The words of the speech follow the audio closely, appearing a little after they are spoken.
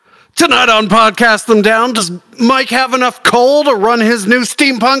Tonight on Podcast Them Down, does Mike have enough coal to run his new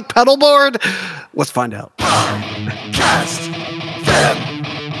steampunk pedalboard? Let's find out. Podcast Them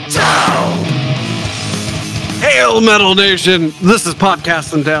Down. Hail Metal Nation, this is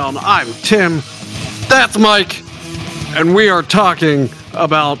Podcast Them Down. I'm Tim, that's Mike, and we are talking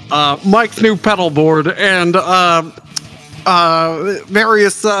about Mike's new pedalboard and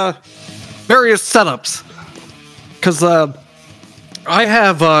various setups. Because I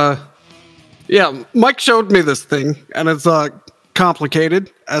have, Mike showed me this thing, and it's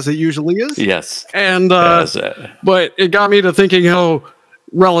complicated, as it usually is. Yes. And but it got me to thinking how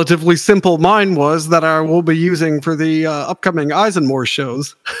relatively simple mine was that I will be using for the upcoming Eisenmore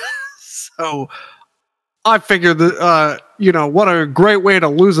shows. So I figured that, what a great way to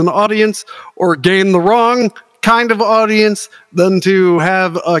lose an audience or gain the wrong kind of audience than to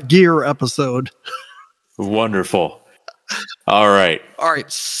have a gear episode. Wonderful. All right.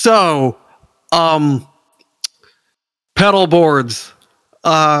 So, pedal boards,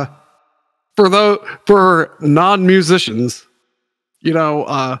 for non-musicians,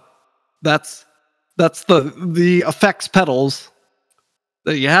 that's the effects pedals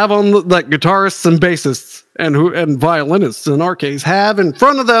that you have on that guitarists and bassists and violinists in our case have in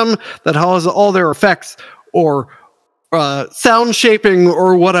front of them that has all their effects or sound shaping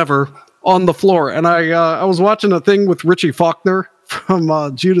or whatever on the floor. And I was watching a thing with Richie Faulkner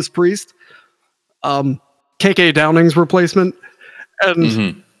from Judas Priest, KK Downing's replacement,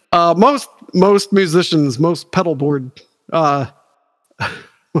 and most musicians, most pedalboard,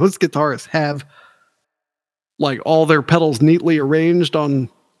 most guitarists have like all their pedals neatly arranged on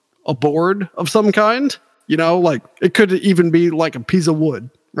a board of some kind. Like it could even be like a piece of wood,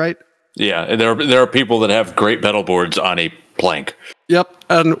 right? Yeah, and there are people that have great pedal boards on a plank. Yep,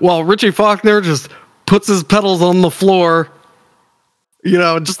 and while Richie Faulkner just puts his pedals on the floor,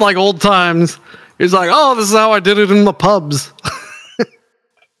 just like old times, he's like, "Oh, this is how I did it in the pubs."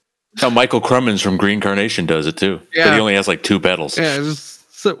 Now Michael Crummins from Green Carnation does it too, but he only has like 2 pedals.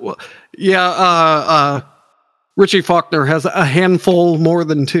 Yeah, Richie Faulkner has a handful more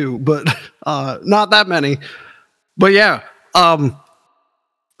than 2, but not that many. But yeah,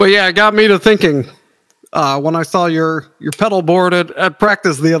 it got me to thinking. When I saw your pedal board at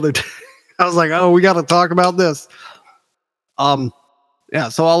practice the other day, I was like, "Oh, we got to talk about this." So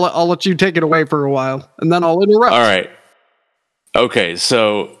I'll let you take it away for a while, and then I'll interrupt. All right. Okay.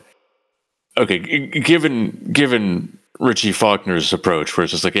 So, given Richie Faulkner's approach, where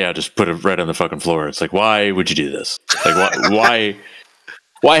it's just like, just put it right on the fucking floor. It's like, why would you do this? Like,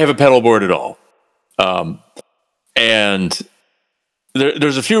 why have a pedal board at all? And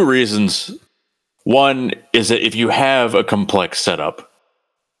there's a few reasons. One is that if you have a complex setup,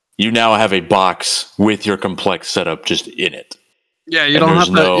 you now have a box with your complex setup just in it. Yeah, you don't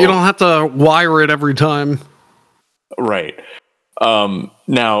have to wire it every time. Right.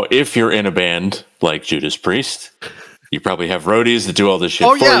 Now, if you're in a band like Judas Priest, you probably have roadies that do all this shit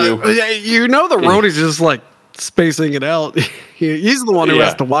for you. The roadie's just like spacing it out. He's the one who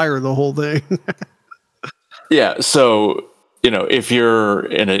has to wire the whole thing. Yeah, so if you're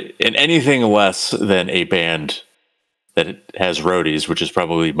in anything less than a band that has roadies, which is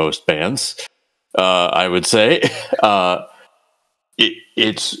probably most bands, I would say,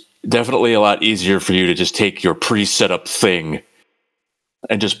 it's definitely a lot easier for you to just take your pre-set up thing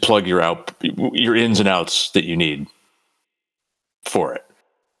and just plug your ins and outs that you need for it.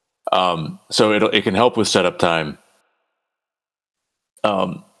 So it can help with setup time.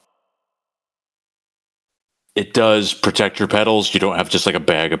 It does protect your pedals. You don't have just like a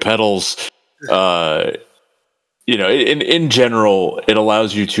bag of pedals. In general, it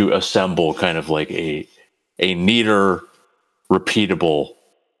allows you to assemble kind of like a neater, repeatable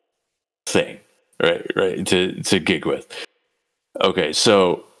thing, right, to gig with. Okay,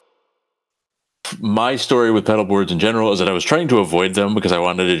 so my story with pedal boards in general is that I was trying to avoid them because I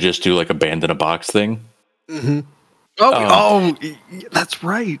wanted to just do like a band in a box thing. Mm-hmm. That's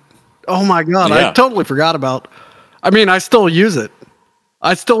right. Oh my God, I totally forgot about. I mean, I still use it.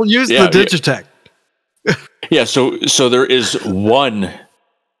 I still use the Digitech. So there is one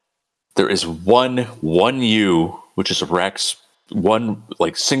 1U, which is one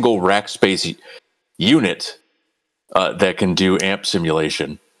single rack space unit that can do amp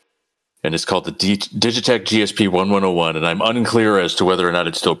simulation, and it's called the Digitech GSP 1101, and I'm unclear as to whether or not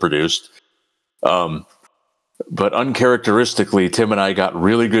it's still produced. But uncharacteristically, Tim and I got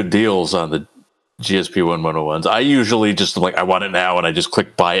really good deals on the GSP 1101s. I usually just I want it now, and I just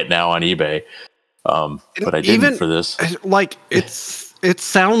click buy it now on eBay. But I didn't for this. Like it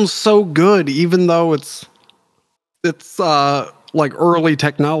sounds so good, even though it's like early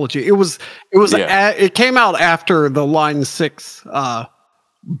technology. It came out after the Line 6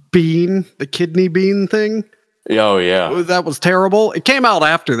 bean, the kidney bean thing. Oh yeah. That was terrible. It came out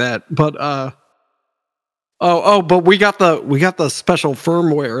after that, but but we got the special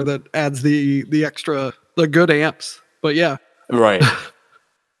firmware that adds the good amps. But yeah. Right.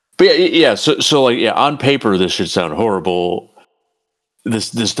 But yeah. So like, yeah, on paper this should sound horrible.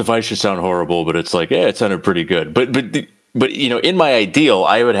 This device should sound horrible, but it's like, yeah, it sounded pretty good. But in my ideal,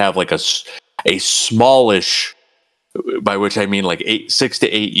 I would have like a smallish, by which I mean like 6 to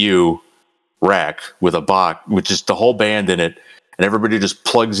 8 U rack with a box with just the whole band in it, and everybody just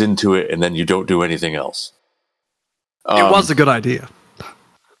plugs into it, and then you don't do anything else. It was a good idea.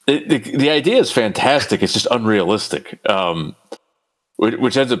 The idea is fantastic. It's just unrealistic,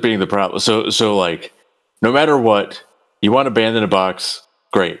 which ends up being the problem. So like, no matter what, you want a band in a box,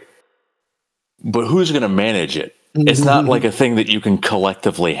 great, but who's going to manage it? It's not like a thing that you can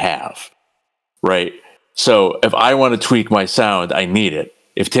collectively have, right? So if I want to tweak my sound, I need it.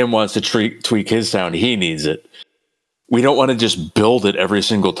 If Tim wants to tweak his sound, he needs it. We don't want to just build it every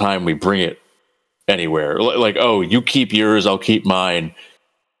single time we bring it anywhere. Like, oh, you keep yours, I'll keep mine.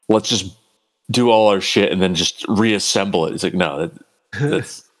 Let's just do all our shit and then just reassemble it. It's like, no,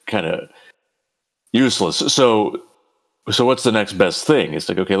 that's kind of useless. So what's the next best thing? It's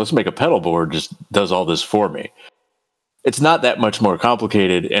like, okay, let's make a pedal board just does all this for me. It's not that much more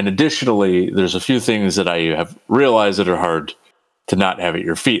complicated. And additionally, there's a few things that I have realized that are hard to not have at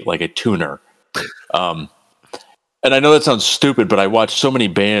your feet, like a tuner. And I know that sounds stupid, but I watched so many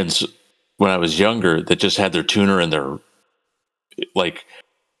bands when I was younger that just had their tuner in their, like,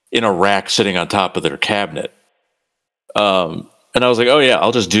 in a rack sitting on top of their cabinet. And I was like, oh yeah,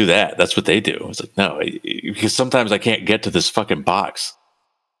 I'll just do that. That's what they do. I was like, no, because sometimes I can't get to this fucking box,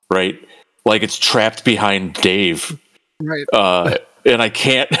 right? Like it's trapped behind Dave, right? And I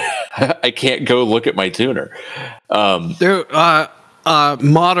can't, I can't go look at my tuner. Modern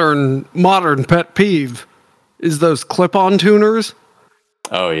pet peeve is those clip-on tuners.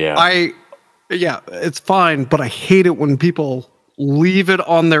 Oh yeah, it's fine, but I hate it when people leave it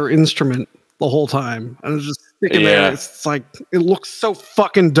on their instrument the whole time and it's just sticking there. It's like, it looks so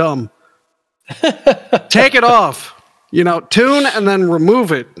fucking dumb. Take it off, tune and then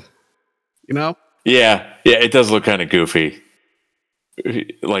remove it, Yeah, it does look kind of goofy,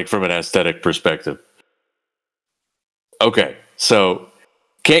 like from an aesthetic perspective. Okay, so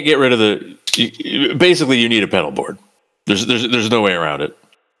can't get rid of basically you need a pedal board. There's no way around it.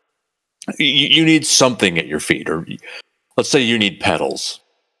 You need something at your feet, or let's say you need pedals.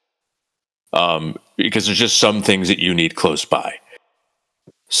 Because there's just some things that you need close by.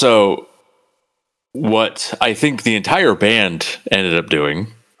 So what I think the entire band ended up doing,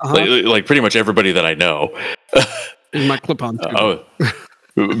 like pretty much everybody that I know, in my clip-on tuner. Oh,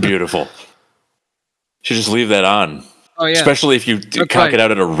 beautiful. Should just leave that on. Oh yeah, especially if you cock it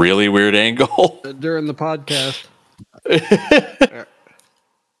out at a really weird angle during the podcast.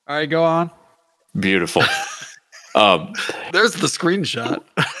 All right, go on. Beautiful. There's the screenshot.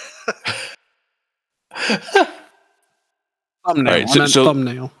 Thumbnail. Right,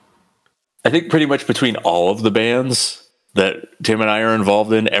 thumbnail. I think pretty much between all of the bands that Tim and I are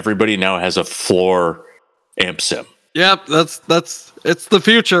involved in, everybody now has a floor amp sim. Yep, that's it's the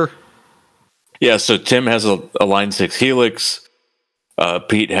future. Yeah, so Tim has a Line 6 Helix.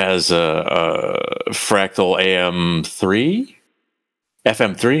 Pete has a Fractal AM3,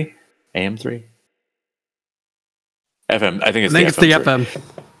 FM3, AM3, FM. I think it's the FM.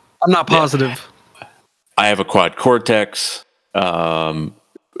 I'm not positive. Yeah. I have a Quad Cortex, a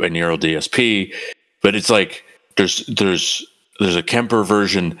Neural DSP, but it's like there's a Kemper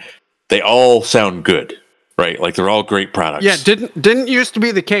version. They all sound good, right? Like they're all great products. Yeah, didn't used to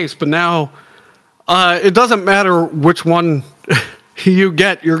be the case, but now it doesn't matter which one you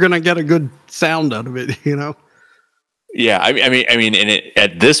get. You're gonna get a good sound out of it, Yeah, I mean, and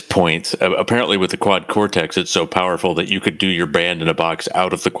at this point, apparently with the Quad Cortex, it's so powerful that you could do your band in a box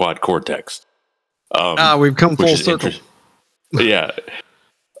out of the Quad Cortex. We've come full circle. Yeah,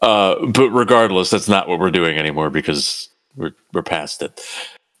 but regardless, that's not what we're doing anymore because we're past it.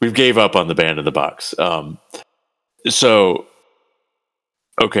 We've gave up on the band in the box. So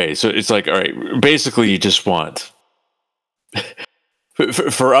it's like, all right, basically you just want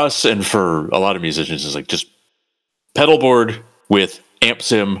for us and for a lot of musicians, it's like just pedal board with amp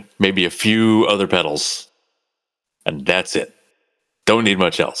sim, maybe a few other pedals, and that's it. Don't need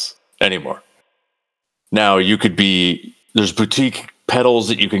much else anymore. Now there's boutique pedals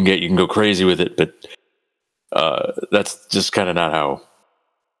that you can get. You can go crazy with it, but that's just kind of not how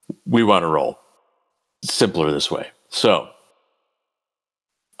we want to roll. It's simpler this way. So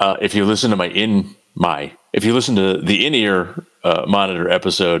if you listen to if you listen to the in-ear monitor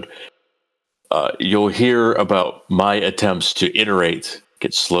episode, you'll hear about my attempts to iterate,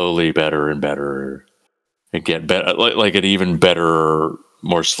 get slowly better and better, and get better, like an even better,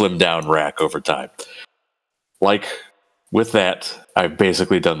 more slimmed down rack over time. Like with that, I've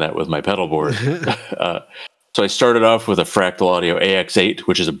basically done that with my pedal board. So I started off with a Fractal Audio AX8,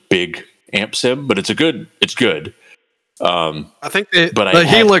 which is a big amp sim, but it's good. I think the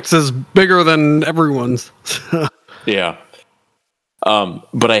Helix is bigger than everyone's. Yeah.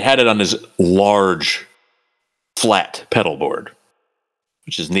 But I had it on this large, flat pedal board,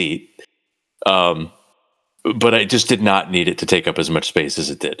 which is neat. But I just did not need it to take up as much space as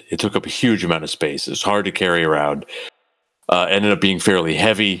it did. It took up a huge amount of space. It was hard to carry around. Ended up being fairly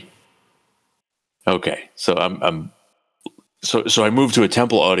heavy. Okay, so so I moved to a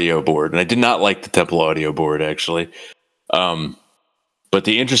Temple Audio board, and I did not like the Temple Audio board actually. But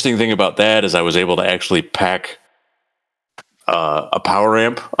the interesting thing about that is I was able to actually pack a power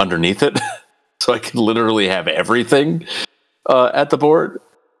amp underneath it, so I could literally have everything at the board.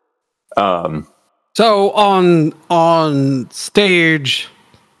 So on stage,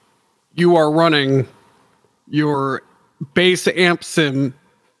 you are running your bass amp sim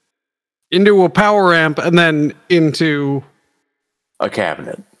into a power amp and then into a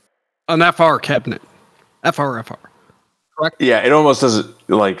cabinet, an FR cabinet, FR. Correct? Yeah, it almost doesn't,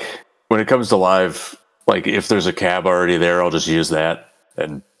 like when it comes to live. Like if there's a cab already there, I'll just use that,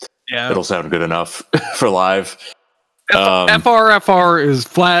 and it'll sound good enough for live. FR is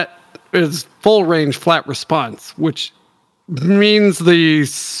flat, is full range flat response, which means the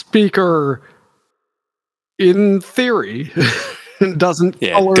speaker, in theory, doesn't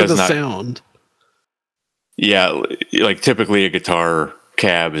color the sound. Yeah, like typically a guitar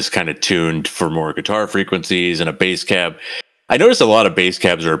cab is kind of tuned for more guitar frequencies, and a bass cab. I noticed a lot of bass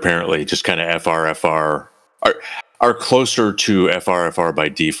cabs are apparently just kind of FR are closer to FR by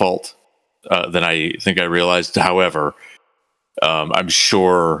default than I think I realized. However, I'm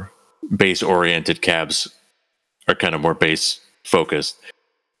sure bass oriented cabs are kind of more bass focused.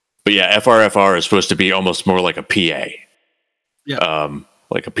 But yeah, FR is supposed to be almost more like a PA. Yeah.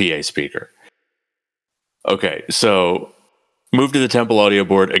 Like a PA speaker. Okay, so moved to the Temple Audio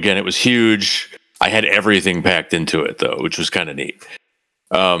board. Again, it was huge. I had everything packed into it though, which was kind of neat.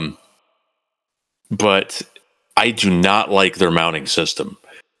 But I do not like their mounting system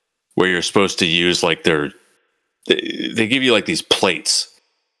where you're supposed to use like they give you like these plates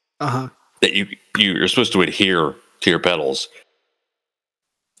that you're supposed to adhere to your pedals.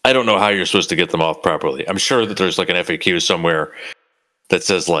 I don't know how you're supposed to get them off properly. I'm sure that there's like an FAQ somewhere that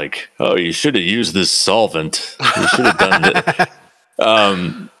says like, oh, you should have used this solvent. You should have done that.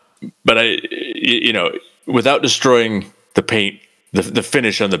 But without destroying the paint, the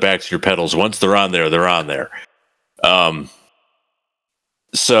finish on the backs of your pedals, once they're on there, they're on there.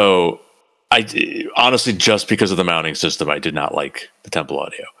 So I honestly, just because of the mounting system, I did not like the Temple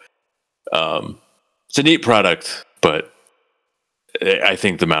Audio. It's a neat product, but I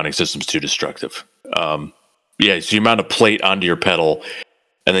think the mounting system's too destructive. So you mount a plate onto your pedal,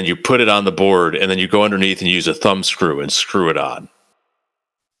 and then you put it on the board, and then you go underneath and use a thumb screw and screw it on.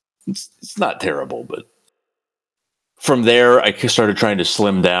 It's not terrible, but from there, I started trying to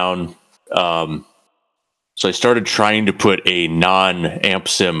slim down. So I started trying to put a non-amp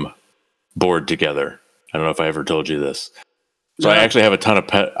sim board together. I don't know if I ever told you this. So I actually have a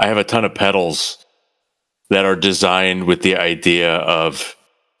ton of pedals that are designed with the idea of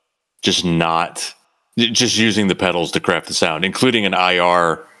just using the pedals to craft the sound, including an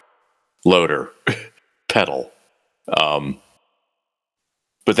IR loader pedal.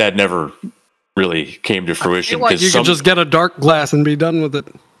 But that never really came to fruition. I feel like you could just get a dark glass and be done with it.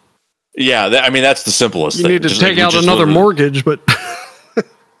 Yeah, that's the simplest thing. You need to take out another mortgage, but...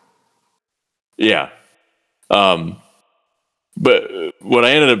 Yeah. But what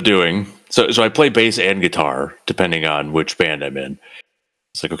I ended up doing... So I play bass and guitar, depending on which band I'm in.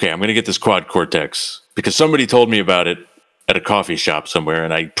 It's like, okay, I'm going to get this Quad Cortex, because somebody told me about it at a coffee shop somewhere,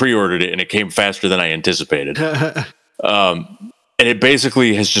 and I pre-ordered it, and it came faster than I anticipated. And it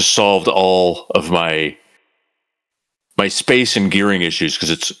basically has just solved all of my space and gearing issues,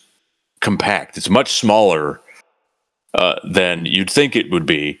 because it's compact. It's much smaller than you'd think it would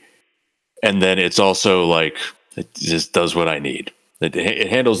be. And then it's also like, it just does what I need. It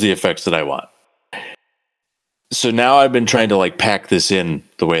handles the effects that I want. So now I've been trying to like pack this in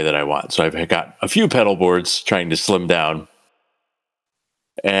the way that I want. So I've got a few pedal boards trying to slim down.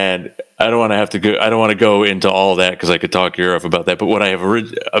 And I don't want to go into all that, because I could talk your off about that. But what I have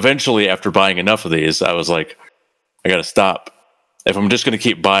eventually, after buying enough of these, I was like, I got to stop. if I'm just going to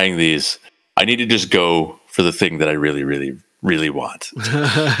keep buying these, I need to just go for the thing that I really, really, really want.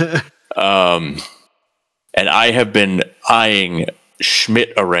 And I have been eyeing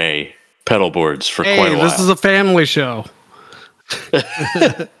Schmidt Array pedal boards for quite a while. This is a family show.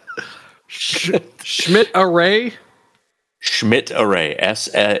 Schmidt Array? Schmidt Array.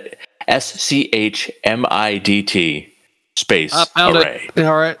 SCHMIDT space array.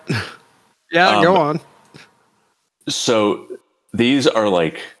 All right. Yeah, go on. So these are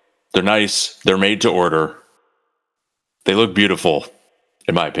like, they're nice. They're made to order. They look beautiful,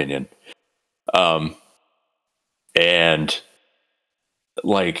 in my opinion. And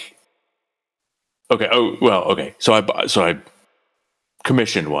like, okay. Oh, well, okay. So I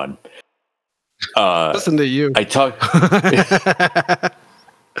commissioned one. Listen to you. I talked.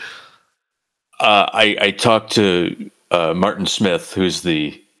 I talked to Martin Smith, who's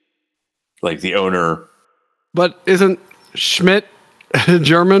the owner. But isn't Schmidt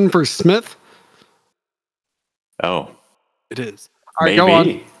German for Smith? Oh, it is. All right, go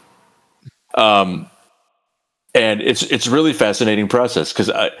on. And it's really fascinating process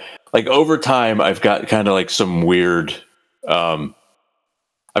because over time I've got kind of like some weird.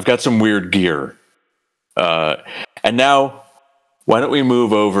 I've got some weird gear, and now why don't we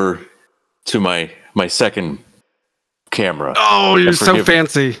move over to my second camera? Oh, you're so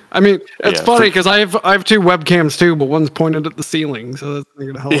fancy. I mean, it's funny because I have two webcams too, but one's pointed at the ceiling, so that's not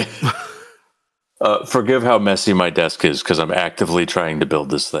gonna help. Forgive how messy my desk is because I'm actively trying to build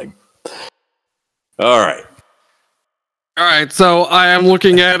this thing. All right. So I am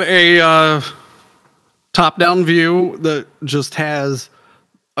looking at a top-down view that just has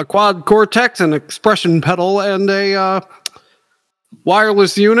a quad Cortex, an expression pedal, and a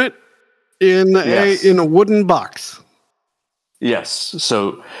wireless unit in a wooden box. Yes.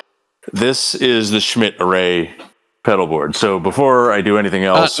 So this is the Schmidt Array pedal board. So before I do anything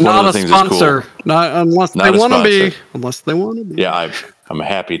else, one of the things that's cool. Not unless they want to be. Unless they want to be. Yeah, I'm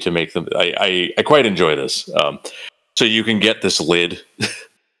happy to make them. I quite enjoy this. So you can get this lid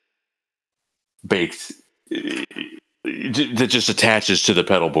baked that just attaches to the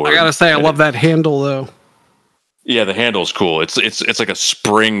pedal board. I gotta say, I love that handle though. Yeah, the handle's cool. It's like a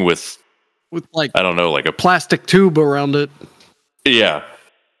spring with like, I don't know, like a plastic tube around it. Yeah,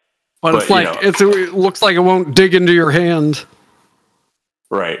 but it's like it looks like it won't dig into your hand.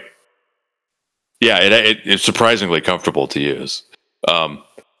 Right. Yeah, it's surprisingly comfortable to use.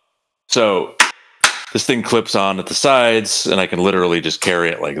 So this thing clips on at the sides, and I can literally just carry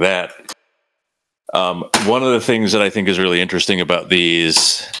it like that. One of the things that I think is really interesting about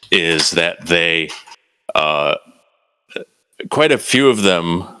these is that they, quite a few of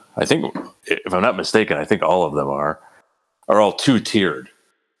them, I think, if I'm not mistaken, I think all of them are all two-tiered.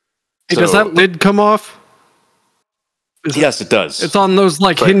 Hey, does that lid come off? Yes, it does. It's on those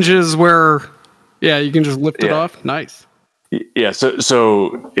hinges where, you can just lift it off. Nice. Yeah,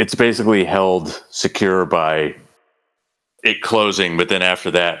 so it's basically held secure by it closing, but then after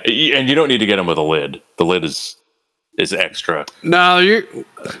that, and you don't need to get them with a lid. The lid is extra. No,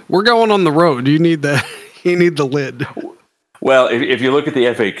 we're going on the road. You need the lid. Well, if you look at the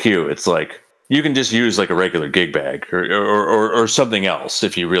FAQ, it's like you can just use like a regular gig bag or something else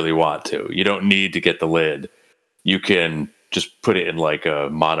if you really want to. You don't need to get the lid. You can just put it in like a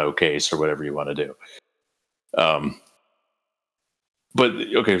mono case or whatever you want to do. But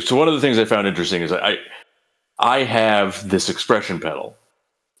okay, so one of the things I found interesting is I have this expression pedal,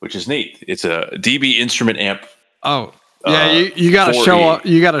 which is neat. It's a DB instrument amp. Oh, yeah, you got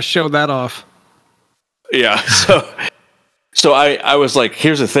to show that off. Yeah, so I was like,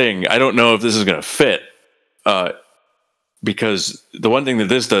 here's the thing. I don't know if this is going to fit, because the one thing that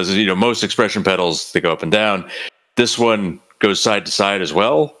this does is, most expression pedals, they go up and down. This one goes side to side as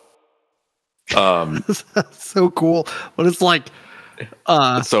well. That's so cool, but it's like.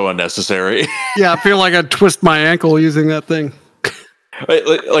 It's so unnecessary. Yeah, I feel like I'd twist my ankle using that thing.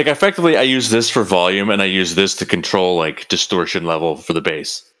 Like effectively, I use this for volume, and I use this to control like distortion level for the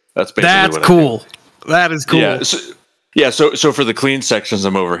bass. That's basically what cool. I do. That is cool. Yeah. So for the clean sections,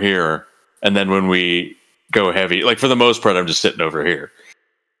 I'm over here, and then when we go heavy, like for the most part, I'm just sitting over here.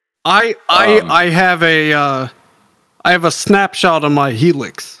 I have a snapshot on my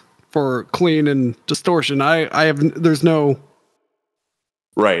Helix for clean and distortion. There's no.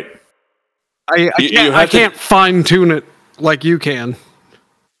 Right. I can't fine tune it like you can.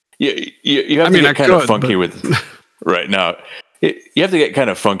 You have to get kind of funky with right now. You have to get kind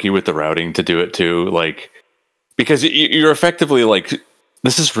of funky with the routing to do it too, like because you're effectively like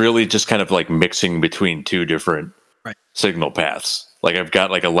this is really just kind of like mixing between two different signal paths. Like I've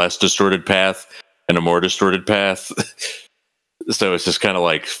got like a less distorted path and a more distorted path. So it's just kind of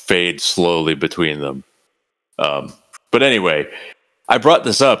like fade slowly between them. But anyway, I brought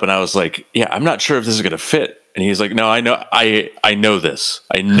this up and I was like, yeah, I'm not sure if this is going to fit. And he's like, no, I know this.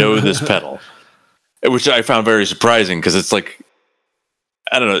 I know this pedal, which I found very surprising because it's like,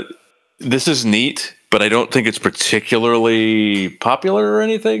 I don't know, this is neat, but I don't think it's particularly popular or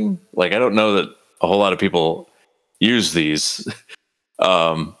anything. Like, I don't know that a whole lot of people use these.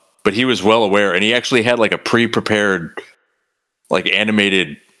 But he was well aware, and he actually had like a pre-prepared, like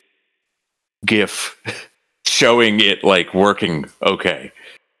animated GIF showing it like working okay.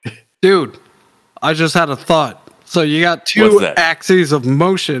 Dude, I just had a thought. So you got two axes of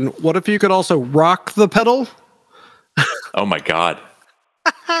motion. What if you could also rock the pedal? Oh my god.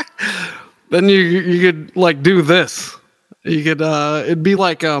 Then you could like do this. You could it'd be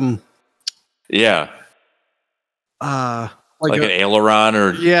like yeah. Like an aileron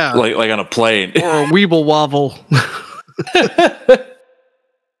or yeah, like on a plane. Or a weeble wobble.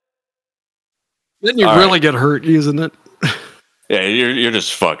 Then you really get hurt using it. Yeah, you're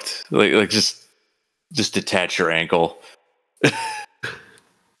just fucked. Like just detach your ankle.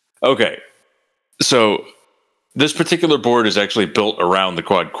 Okay. So this particular board is actually built around the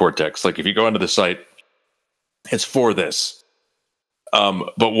Quad Cortex. Like if you go onto the site, it's for this.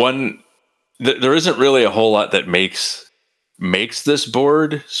 But there isn't really a whole lot that makes this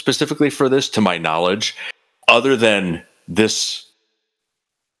board specifically for this, to my knowledge, other than this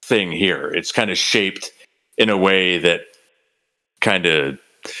thing here. It's kind of shaped in a way that kind of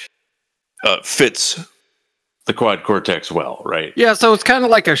fits the Quad Cortex well, right? Yeah, so it's kind of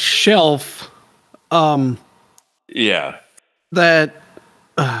like a shelf. Yeah. That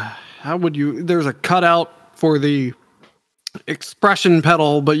how would you? There's a cutout for the expression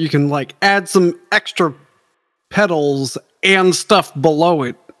pedal, but you can like add some extra pedals and stuff below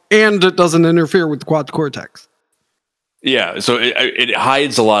it, and it doesn't interfere with the Quad Cortex. Yeah, so it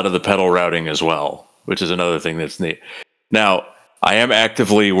hides a lot of the pedal routing as well, which is another thing that's neat. Now, I am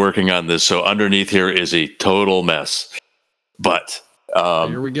actively working on this, so underneath here is a total mess. But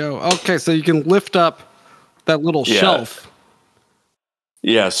here we go. Okay, so you can lift up that little shelf.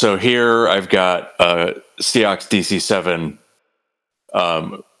 Yeah, so here I've got Seox DC7,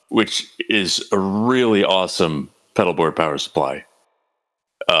 which is a really awesome pedalboard power supply.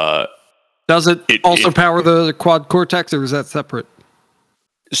 Does it also power the Quad Cortex, or is that separate?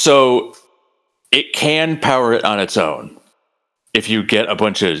 So it can power it on its own if you get a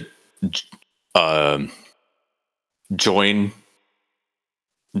bunch of joiner.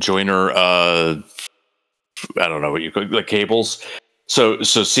 I don't know what you call like cables. So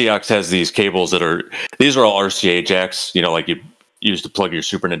Seox has these cables these are all RCA jacks. You know, like you use to plug your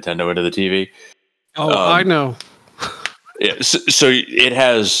Super Nintendo into the TV. Oh, I know. Yeah, so it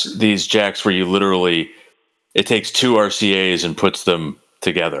has these jacks where it takes two RCAs and puts them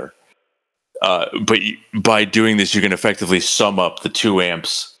together. But by doing this, you can effectively sum up the 2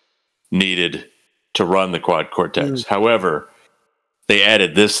 amps needed to run the Quad Cortex. However, they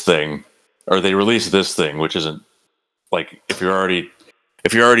added this thing, or they released this thing, which isn't like if you're already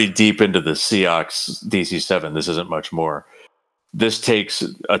deep into the Seox DC7, this isn't much more. This takes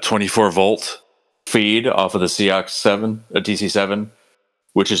a 24 volt feed off of the Seox DC7,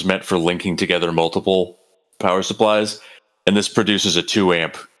 which is meant for linking together multiple power supplies, and this produces a 2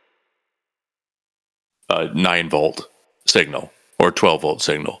 amp 9 volt signal or 12 volt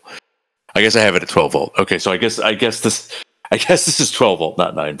signal. I guess I have it at 12 volt. Okay, so I guess this is 12 volt,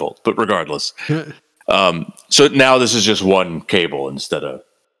 not 9 volt, but regardless. So now this is just one cable instead of,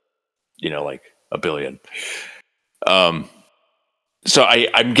 like a billion. So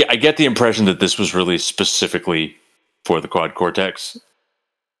I get the impression that this was released specifically for the Quad Cortex,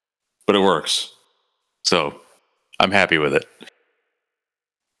 but it works. So I'm happy with it.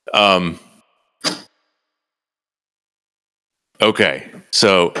 Okay,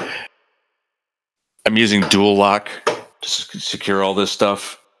 so I'm using dual lock to secure all this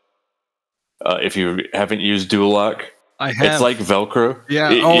stuff. If you haven't used dual lock, I have. It's like Velcro. Yeah.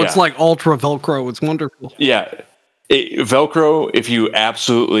 It's like ultra Velcro. It's wonderful. Yeah. Velcro, if you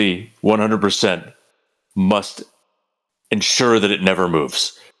absolutely 100% must ensure that it never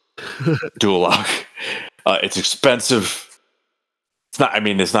moves. Dual lock. It's expensive.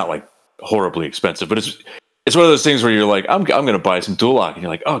 It's not like horribly expensive, but it's one of those things where you're like, I'm going to buy some dual lock, and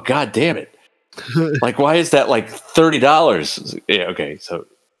you're like, oh god damn it. Like, why is that like $30? Yeah, okay. So,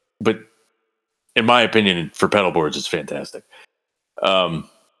 but in my opinion, for pedal boards, it's fantastic.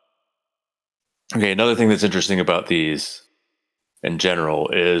 Okay, another thing that's interesting about these in general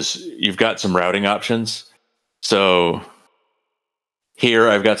is you've got some routing options. So here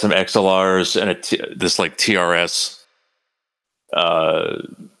I've got some XLRs and this like TRS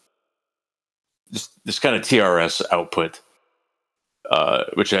this kind of TRS output,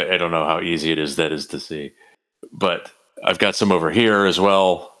 which I don't know how easy it is to see, but I've got some over here as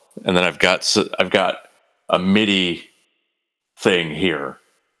well, and then I've got a MIDI thing here,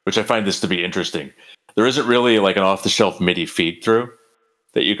 which I find this to be interesting. There isn't really like an off-the-shelf MIDI feed through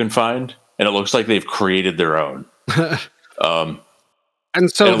that you can find, and it looks like they've created their own. And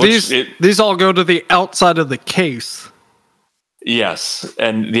so these all go to the outside of the case. Yes,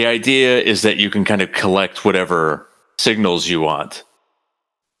 and the idea is that you can kind of collect whatever signals you want,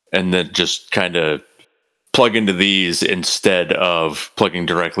 and then just kind of plug into these instead of plugging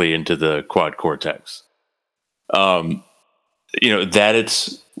directly into the quad cortex. That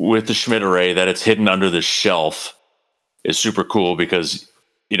it's with the Schmidt array, that it's hidden under the shelf is super cool because,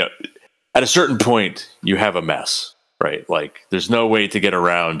 at a certain point you have a mess, right? Like there's no way to get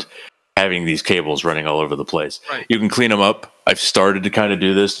around having these cables running all over the place. Right. You can clean them up. I've started to kind of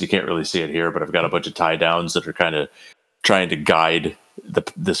do this. You can't really see it here, but I've got a bunch of tie downs that are kind of trying to guide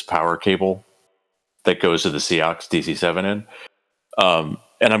this power cable that goes to the Seox DC7 in. And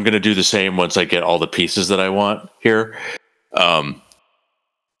I'm going to do the same once I get all the pieces that I want here.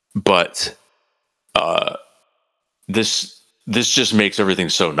 But this just makes everything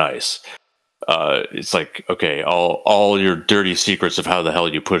so nice. It's like, okay, all your dirty secrets of how the hell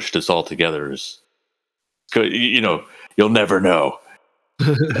you pushed this all together is, you'll never know.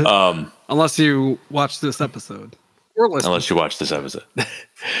 Unless you watch this episode. Or listen. Unless you watch this episode.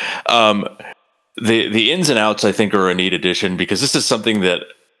 The ins and outs, I think, are a neat addition because this is something that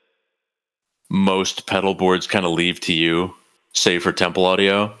most pedal boards kind of leave to you, say for Temple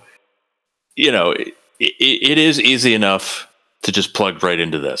Audio. It is easy enough to just plug right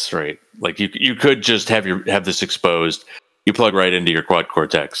into this, right? Like you could just have this exposed. You plug right into your quad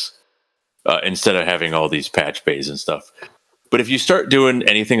cortex instead of having all these patch bays and stuff. But if you start doing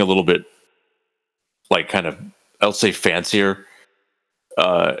anything a little bit like kind of, I'll say fancier,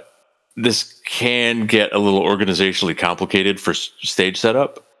 this can get a little organizationally complicated for stage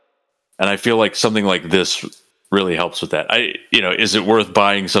setup. And I feel like something like this really helps with that. Is it worth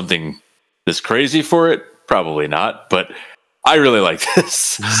buying something this crazy for it? Probably not, but I really like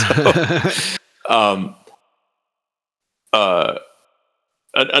this. So,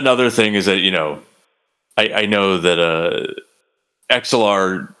 another thing is that, I know that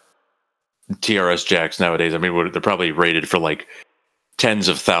XLR TRS jacks nowadays, I mean, they're probably rated for like tens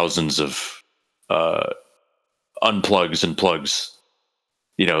of thousands of unplugs and plugs,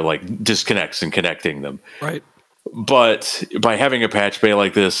 like disconnects and connecting them. Right. But by having a patch bay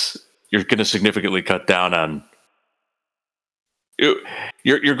like this, you're going to significantly cut down on.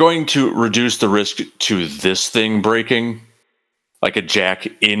 You're going to reduce the risk to this thing breaking, like a jack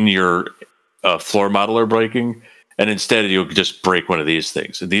in your floor modeler breaking, and instead you'll just break one of these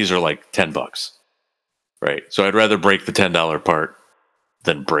things. And these are like $10, right? So I'd rather break the $10 part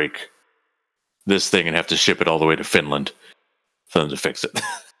than break this thing and have to ship it all the way to Finland for them to fix it.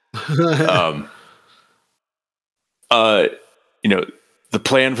 The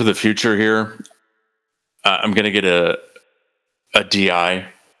plan for the future here, I'm going to get a DI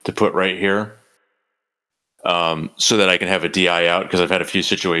to put right here, so that I can have a DI out, because I've had a few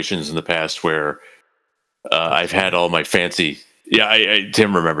situations in the past where I've had all my fancy. Yeah,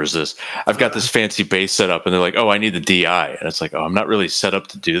 Tim remembers this. I've got this fancy bass set up, and they're like, "Oh, I need the DI," and it's like, "Oh, I'm not really set up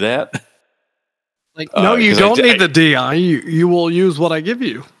to do that." Like, no, you don't need the DI. You will use what I give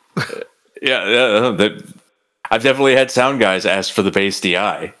you. Yeah, I've definitely had sound guys ask for the bass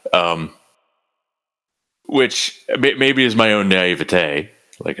DI, which maybe is my own naivete.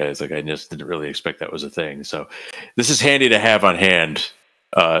 I just didn't really expect that was a thing. So this is handy to have on hand,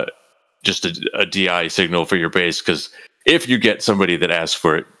 just a DI signal for your bass, because if you get somebody that asks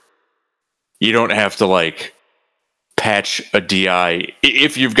for it, you don't have to patch a DI.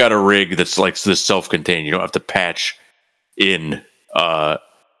 If you've got a rig that's like this self-contained, you don't have to patch in the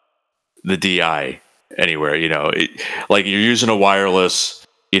DI anywhere. Like you're using a wireless,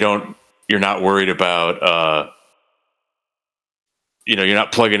 you're not worried about you're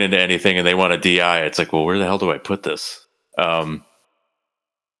not plugging into anything and they want a DI. It's like, well, where the hell do I put this?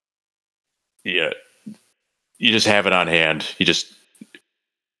 You just have it on hand.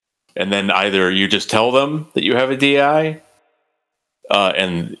 And then either you just tell them that you have a DI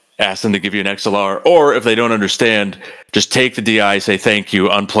and ask them to give you an XLR, or if they don't understand, just take the DI, say thank you,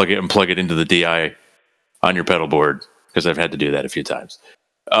 unplug it, and plug it into the DI on your pedal board, because I've had to do that a few times.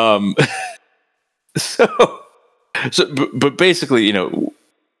 But basically,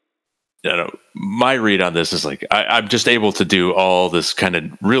 my read on this is like I'm just able to do all this kind of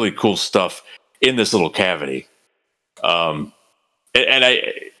really cool stuff in this little cavity.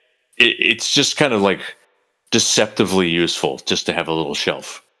 it's just kind of like deceptively useful just to have a little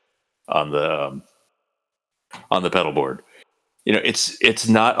shelf on the pedal board. You know, it's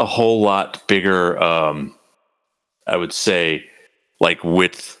not a whole lot bigger. I would say, like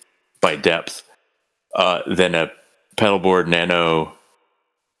width by depth, than a Pedalboard Nano,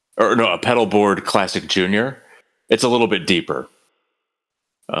 or no, a Pedalboard Classic Junior. It's a little bit deeper.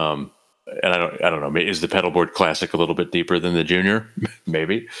 And I don't know. Is the Pedalboard Classic a little bit deeper than the Junior?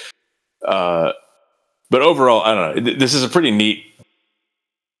 Maybe. But overall, I don't know. This is a pretty neat.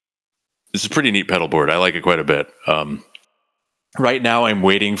 This is a pretty neat pedalboard. I like it quite a bit. Right now, I'm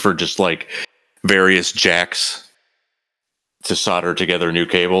waiting for just like various jacks to solder together new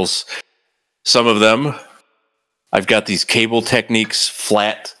cables. Some of them, I've got these Cable Techniques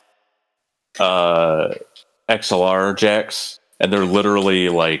flat XLR jacks, and they're literally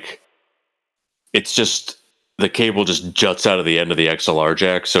like, it's just the cable just juts out of the end of the XLR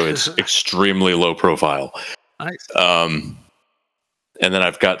jack, so it's extremely low profile. Nice. And then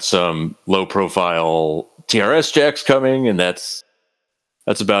I've got some low profile TRS jacks coming, and that's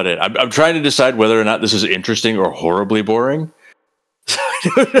about it. I'm trying to decide whether or not this is interesting or horribly boring.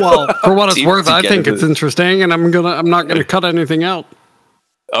 Well, for what it's worth, I think it's interesting, and I'm not gonna cut anything out.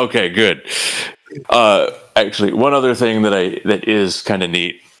 Okay, good. Actually, one other thing that is kind of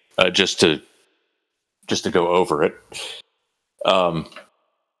neat, just to go over it.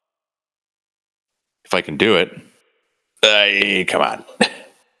 If I can do it. Come on.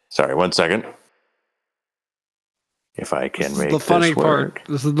 Sorry, 1 second. If I can make the funny this work. part.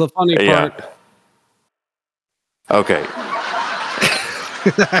 This is the funny part. Okay.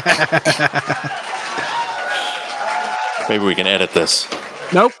 Maybe we can edit this.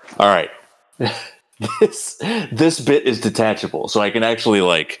 Nope. All right. This bit is detachable, so I can actually,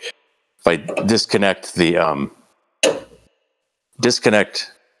 like, if I disconnect the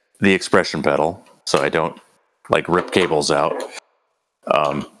expression pedal, so I don't like rip cables out.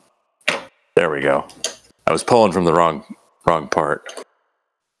 There we go. I was pulling from the wrong part,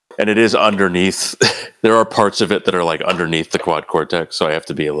 and it is underneath. There are parts of it that are like underneath the quad cortex, so I have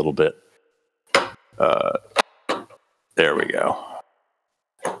to be a little bit. There we go.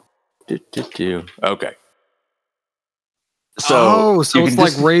 Okay. So it's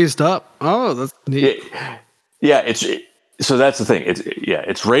like raised up. Oh, that's neat. So that's the thing.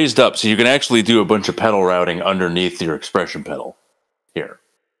 It's raised up, so you can actually do a bunch of pedal routing underneath your expression pedal here.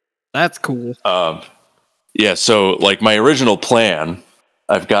 That's cool. So like my original plan,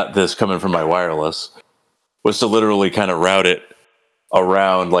 I've got this coming from my wireless, was to literally kind of route it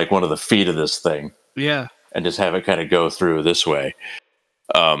around like one of the feet of this thing. Yeah. And just have it kind of go through this way.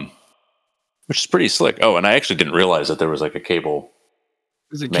 Which is pretty slick. Oh, and I actually didn't realize that there was like a cable.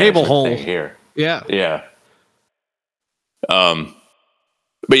 There's a cable hole thing here. Yeah. Yeah.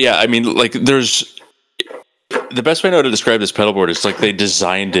 But yeah, I mean, like, there's the best way I know to describe this pedalboard is like they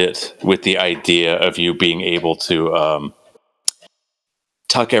designed it with the idea of you being able to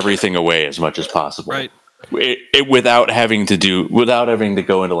tuck everything away as much as possible, right? Without having to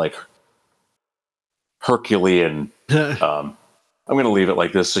go into like Herculean. I'm going to leave it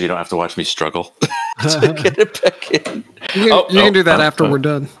like this so you don't have to watch me struggle to get it back in. You can do that after we're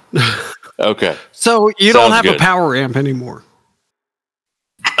done. Okay. So you don't have a power amp anymore.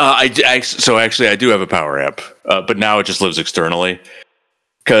 So actually, I do have a power amp, but now it just lives externally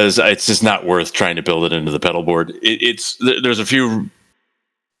because it's just not worth trying to build it into the pedal board. There's a few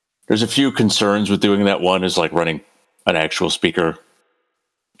concerns with doing that. One is like running an actual speaker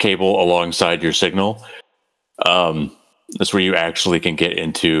cable alongside your signal. That's where you actually can get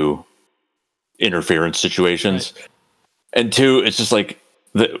into interference situations. Right. And two, it's just like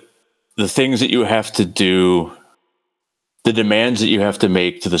the things that you have to do, the demands that you have to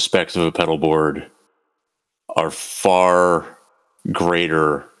make to the specs of a pedal board are far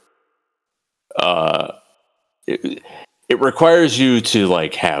greater. It requires you to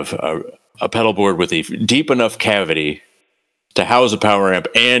like have a pedal board with a deep enough cavity to house a power amp,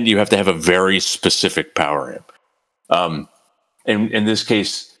 and you have to have a very specific power amp. In this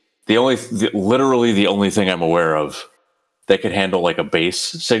case, literally the only thing I'm aware of that could handle like a bass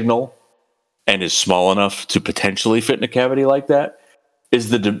signal and is small enough to potentially fit in a cavity like that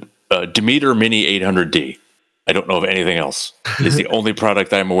is the Demeter Mini 800D. I don't know of anything else. It's the only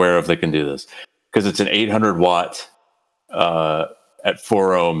product I'm aware of that can do this because it's an 800 watt at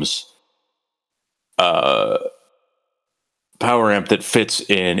 4 ohms power amp that fits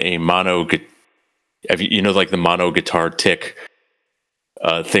in a mono. Like the mono guitar tick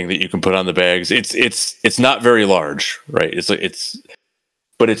thing that you can put on the bags. It's not very large, right?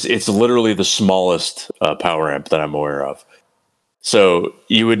 But it's literally the smallest power amp that I'm aware of. So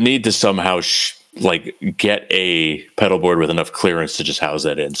you would need to somehow get a pedal board with enough clearance to just house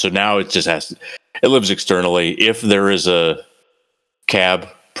that in. So now it just it lives externally. If there is a cab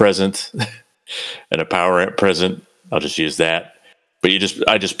present and a power amp present, I'll just use that. But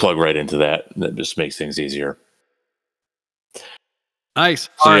I just plug right into that. And that just makes things easier. Nice. So,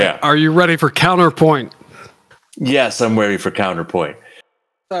 All right. yeah. Are you ready for counterpoint? Yes, I'm ready for counterpoint.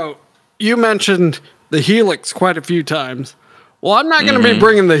 So you mentioned the Helix quite a few times. Well, I'm not going to be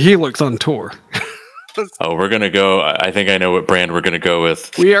bringing the Helix on tour. Oh, we're going to go. I think I know what brand we're going to go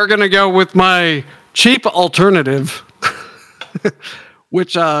with. We are going to go with my cheap alternative,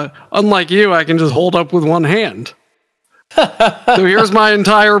 which, unlike you, I can just hold up with one hand. So here's my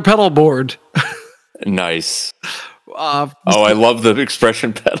entire pedal board. Nice. I love the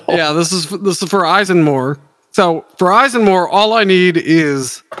expression pedal. Yeah, this is for Eisenmore. So for Eisenmore, all I need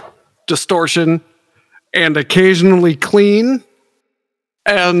is distortion and occasionally clean.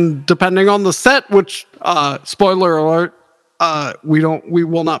 And depending on the set, which spoiler alert, we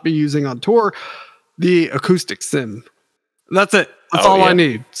will not be using on tour, the acoustic sim. That's it. That's all I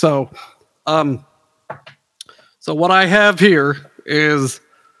need. So what I have here is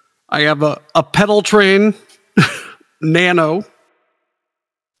I have a pedal train Nano.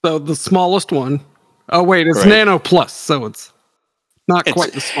 So the smallest one. Oh wait, it's Nano Plus, so it's not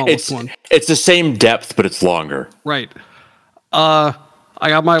quite the smallest one. It's the same depth, but it's longer. Right. I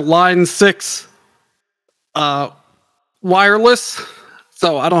got my Line 6 wireless,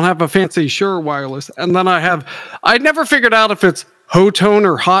 so I don't have a fancy Shure wireless. And then I never figured out if it's Hotone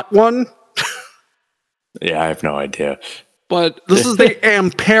or Hot One. Yeah, I have no idea. But this is the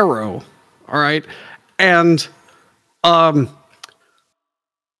Ampero, all right? And one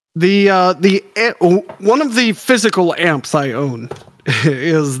of the physical amps I own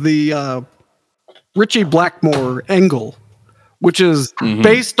is the Ritchie Blackmore Engel, which is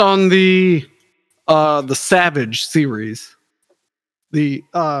based on the Savage series, the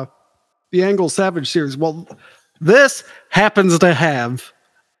Engel Savage series. Well, this happens to have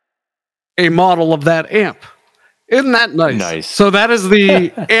a model of that amp. Isn't that nice? Nice. So that is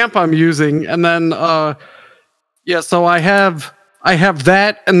the amp I'm using, and then so I have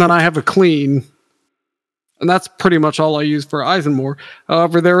that, and then I have a clean, and that's pretty much all I use for Eisenmore.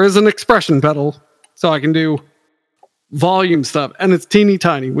 However, there is an expression pedal, so I can do volume stuff, and it's teeny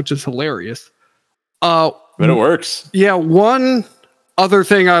tiny, which is hilarious. But it works. Yeah, one other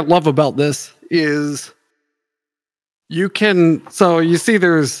thing I love about this is you see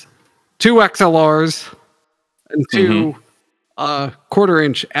there's 2 XLRs and 2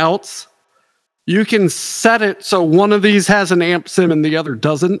 quarter-inch outs. You can set it so one of these has an amp sim and the other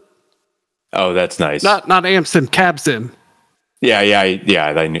doesn't. Oh, that's nice. Not amp sim, cab sim. Yeah. I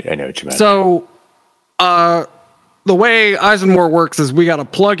know what you meant. So, the way Eisenmore works is we got to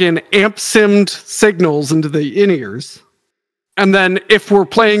plug in amp simmed signals into the in-ears. And then if we're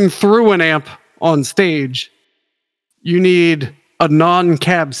playing through an amp on stage, you need a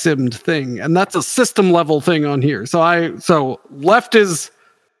non-cab simmed thing. And that's a system level thing on here. So left is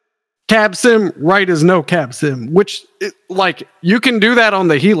cab sim, right is no cab sim, which you can do that on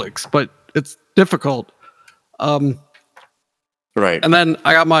the Helix, but it's difficult. Right. And then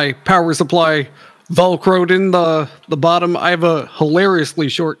I got my power supply Velcroed in the bottom. I have a hilariously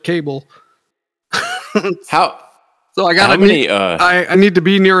short cable. So I got I need to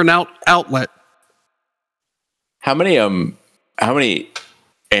be near an outlet. How many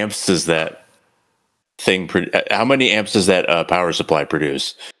amps does that thing how many amps does that power supply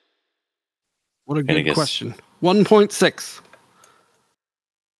produce? What a good question. 1.6.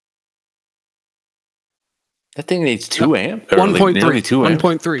 That thing needs 2 amp? 1.3. 2 amp?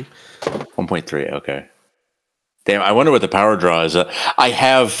 1.3. 1.3, okay. Damn, I wonder what the power draw is. I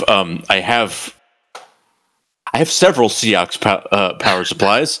have several Seox power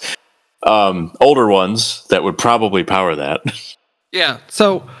supplies, older ones that would probably power that. Yeah,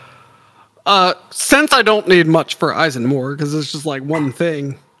 so since I don't need much for Eisenmore, because it's just like one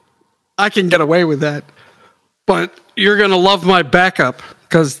thing, I can get away with that. But you're going to love my backup,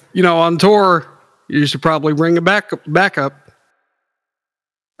 because, on tour, you should probably bring a backup.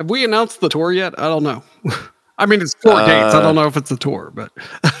 Have we announced the tour yet? I don't know. I mean, it's 4 dates. I don't know if it's a tour, but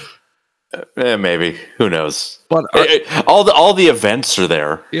maybe. Who knows? But all the events are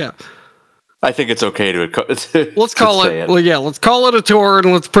there. Yeah. I think it's okay to let's call it. Well, yeah, let's call it a tour,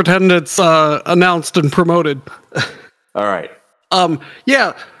 and let's pretend it's announced and promoted. All right.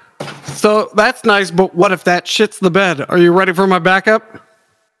 Yeah. So that's nice, but what if that shits the bed? Are you ready for my backup?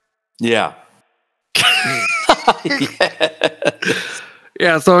 Yeah.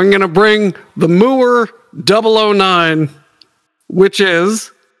 Yeah, so I'm going to bring the Mooer 009 which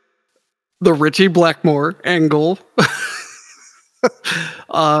is the Richie Blackmore angle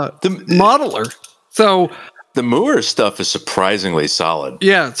modeler. So the Moore stuff is surprisingly solid.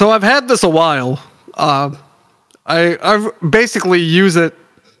 Yeah, so I've had this a while. I've basically use it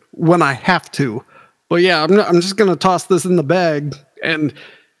when I have to. But yeah, I'm just gonna toss this in the bag, and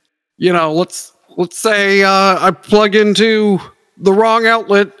let's say I plug into the wrong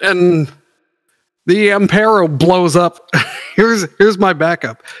outlet and the Ampero blows up. here's my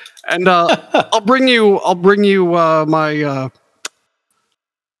backup, and I'll bring you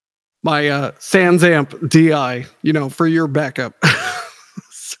my Sans Amp DI, for your backup.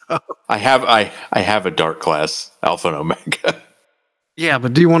 So I have a dark class Alpha and Omega. Yeah,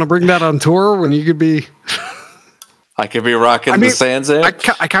 but do you want to bring that on tour when you could be? I could be rocking the Sans Amp.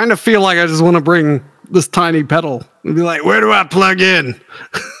 I kind of feel like I just want to bring this tiny pedal and be like, where do I plug in?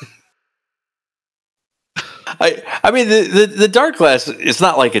 I mean the dark glass, it's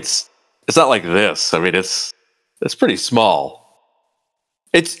not like not like this. I mean it's pretty small.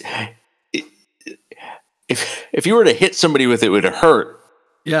 If you were to hit somebody with it, would hurt.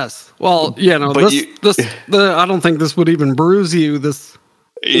 Yes. Well, I don't think this would even bruise you. This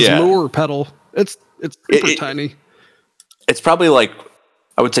lower pedal. It's super tiny. It's probably like,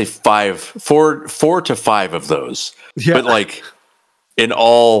 I would say 4 to 5 of those. Yeah. But like in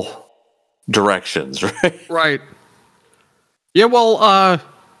all directions, right? Right. Yeah, well,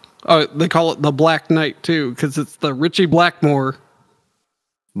 they call it the Black Knight too, because it's the Richie Blackmore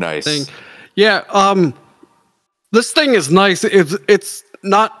thing. Yeah, this thing is nice. It's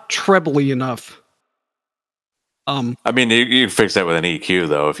not trebly enough. I mean, you fix that with an EQ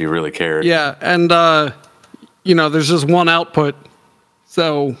though, if you really care. Yeah, and there's just one output,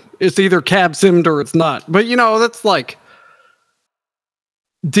 so it's either cab simmed or it's not. But that's like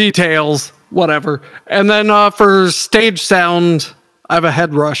details, whatever. And then for stage sound, I have a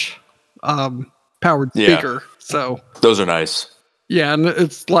Headrush powered speaker. So those are nice. Yeah, and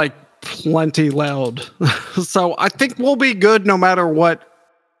it's like plenty loud. So I think we'll be good no matter what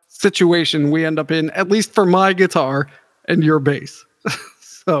situation we end up in, at least for my guitar and your bass.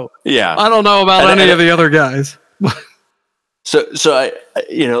 So yeah, I don't know about any of the other guys. So I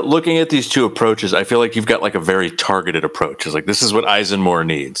looking at these two approaches, I feel like you've got like a very targeted approach. It's like, this is what Eisenmore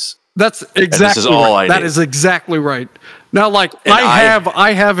needs. That's exactly this is all right. That is exactly right. Now, like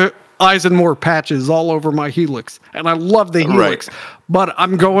I have Eisenmore patches all over my Helix, and I love the Helix, but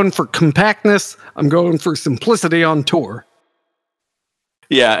I'm going for compactness. I'm going for simplicity on tour.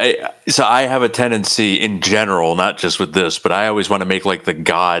 Yeah, so I have a tendency in general, not just with this, but I always want to make like the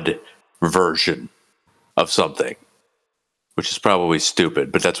God version of something, which is probably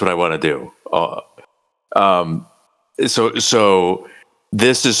stupid, but that's what I want to do. So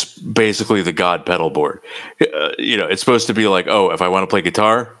this is basically the God pedal board. It's supposed to be like, oh, if I want to play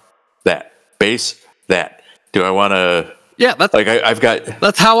guitar, that bass, that. Do I want to? Yeah, that's like I've got.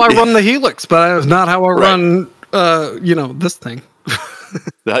 That's how I run the Helix, but it's not how I run. This thing.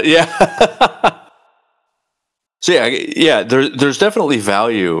 Yeah. So there's definitely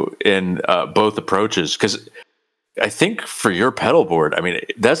value in both approaches, because I think for your pedal board, I mean,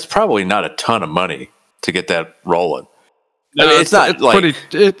 that's probably not a ton of money to get that rolling. No, I mean, it's not like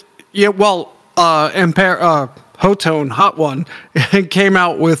Hotone Hot One came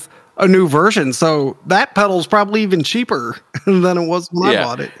out with a new version, so that pedal's probably even cheaper than it was when I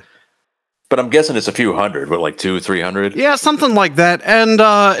bought it. But I'm guessing it's a few hundred, but like $200-300. Yeah, something like that. And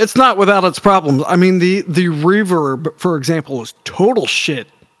it's not without its problems. I mean, the reverb, for example, is total shit.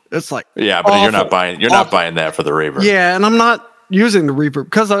 It's like but awful, you're not buying that for the reverb. Yeah, and I'm not using the reverb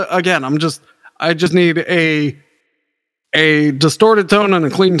because again, I just need a distorted tone and a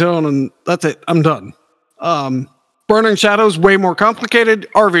clean tone, and that's it. I'm done. Burning Shadows way more complicated.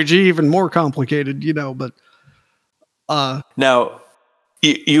 RVG even more complicated. But now.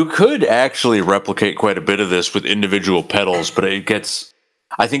 You could actually replicate quite a bit of this with individual pedals, but I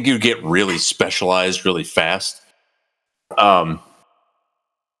think you'd get really specialized really fast.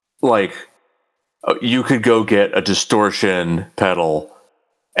 Like you could go get a distortion pedal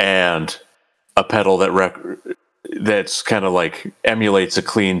and a pedal that's kind of like emulates a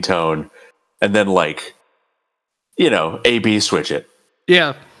clean tone, and then like, A/B switch it.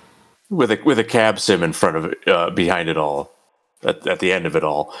 Yeah. With a cab sim in front of it, behind it all. At the end of it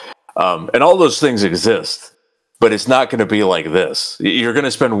all. And all those things exist, but it's not going to be like this. You're going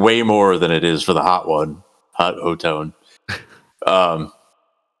to spend way more than it is for the Hot One, Hot Hotone. Hot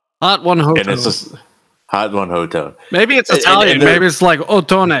One Hotone. And it's just Hot One Hotone. Maybe it's Italian. Maybe it's like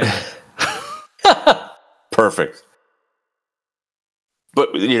Otone. Perfect.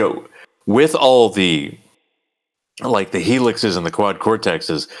 But, with all the like the helixes and the quad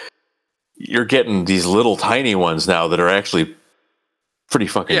cortexes, you're getting these little tiny ones now that are actually pretty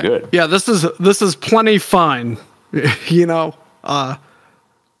fucking good. Yeah, this is plenty fine. You know,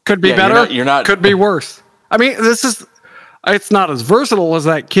 could be better. You're not could be worse. I mean, it's not as versatile as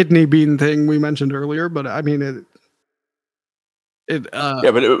that kidney bean thing we mentioned earlier, but I mean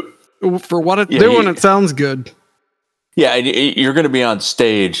for what it's doing, it sounds good. Yeah, and you're going to be on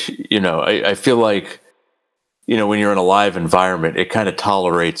stage. You know, I feel like, you know, when you're in a live environment, it kind of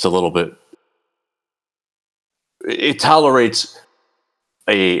tolerates a little bit. It tolerates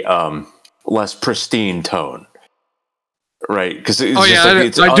a less pristine tone, right? Because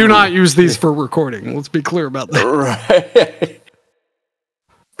I do not use these for recording. Let's be clear about that. Right.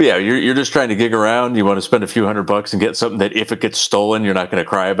 But yeah, you're just trying to gig around. You want to spend a few $100 and get something that if it gets stolen, you're not going to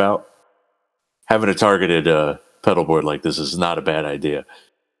cry about. Having a targeted pedal board like this is not a bad idea.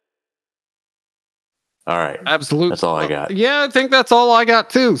 All right. Absolutely. That's all I got. Yeah, I think that's all I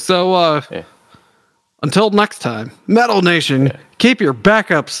got too. So until next time, Metal Nation, keep your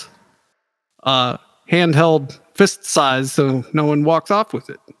backups handheld fist size so no one walks off with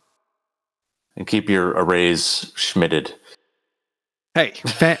it. And keep your arrays schmitted. Hey,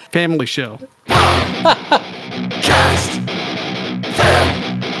 family show. Cast